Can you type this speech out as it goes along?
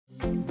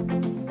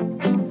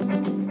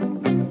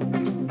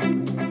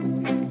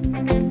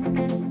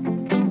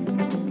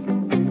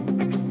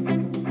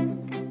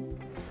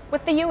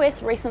With the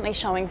US recently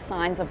showing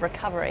signs of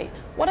recovery,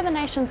 what are the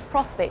nation's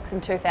prospects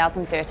in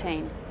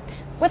 2013?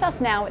 With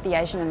us now at the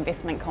Asian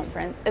Investment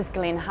Conference is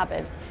Glenn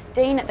Hubbard,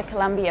 Dean at the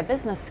Columbia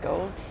Business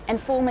School and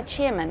former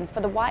Chairman for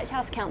the White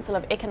House Council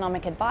of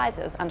Economic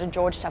Advisors under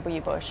George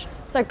W. Bush.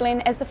 So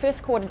Glenn, as the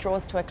first quarter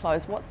draws to a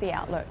close, what's the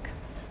outlook?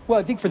 Well,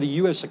 I think for the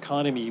U.S.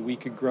 economy, we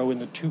could grow in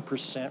the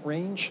 2%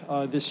 range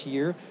this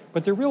year,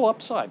 but there are real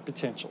upside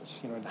potentials.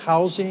 In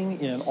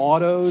housing, in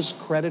autos,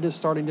 credit is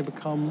starting to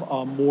become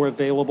more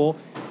available.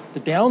 The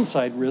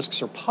downside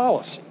risks are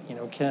policy.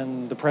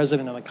 Can the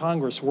president and the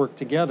Congress work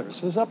together?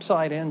 So there's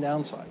upside and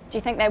downside. Do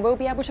you think they will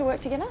be able to work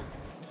together?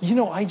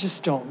 I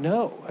just don't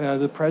know.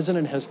 The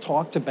president has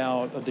talked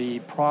about the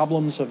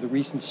problems of the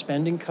recent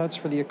spending cuts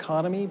for the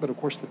economy, but of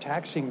course the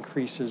tax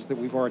increases that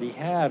we've already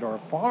had are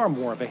far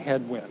more of a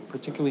headwind,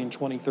 particularly in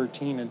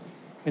 2013 and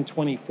in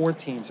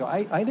 2014. So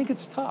I think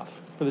it's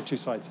tough for the two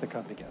sides to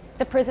come together.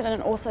 The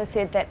president also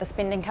said that the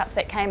spending cuts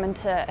that came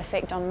into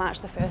effect on March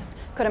the 1st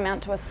could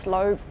amount to a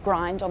slow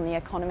grind on the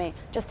economy.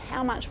 Just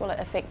how much will it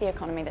affect the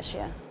economy this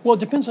year? Well, it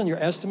depends on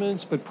your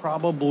estimates, but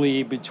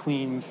probably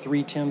between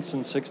 0.3 and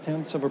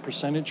 0.6 of a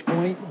percentage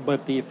point.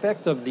 But the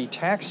effect of the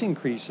tax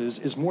increases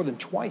is more than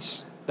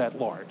twice that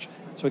large.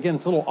 So again,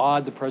 it's a little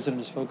odd the president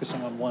is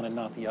focusing on one and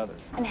not the other.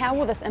 And how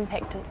will this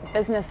impact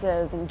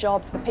businesses and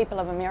jobs, the people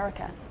of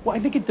America? Well, I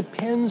think it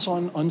depends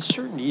on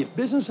uncertainty. If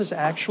businesses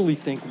actually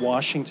think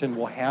Washington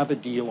will have a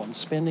deal on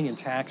spending and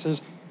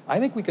taxes, I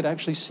think we could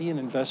actually see an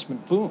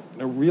investment boom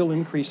and a real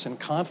increase in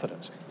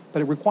confidence.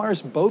 But it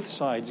requires both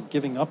sides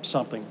giving up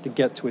something to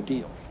get to a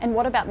deal. And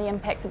what about the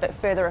impacts a bit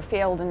further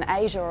afield in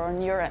Asia or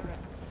in Europe?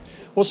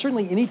 Well,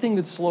 certainly anything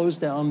that slows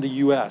down the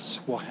U.S.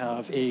 will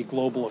have a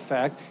global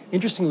effect.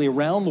 Interestingly,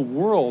 around the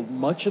world,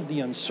 much of the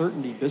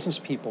uncertainty business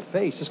people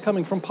face is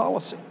coming from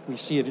policy. We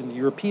see it in the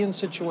European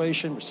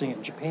situation, we're seeing it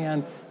in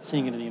Japan,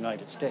 seeing it in the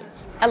United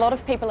States. A lot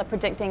of people are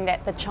predicting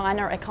that the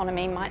China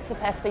economy might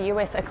surpass the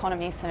U.S.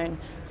 economy soon.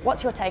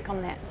 What's your take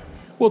on that?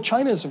 Well,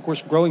 China is, of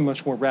course, growing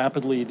much more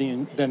rapidly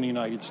than the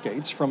United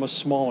States from a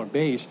smaller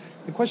base.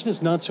 The question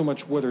is not so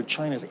much whether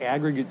China's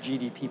aggregate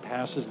GDP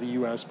passes the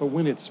U.S., but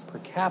when its per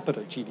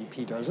capita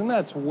GDP does, and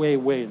that's way,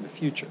 way in the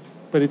future.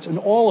 But it's in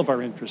all of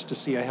our interest to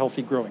see a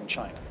healthy, growing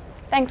China.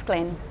 Thanks,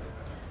 Glenn.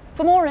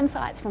 For more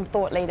insights from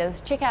thought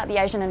leaders, check out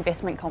the Asian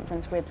Investment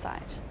Conference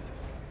website.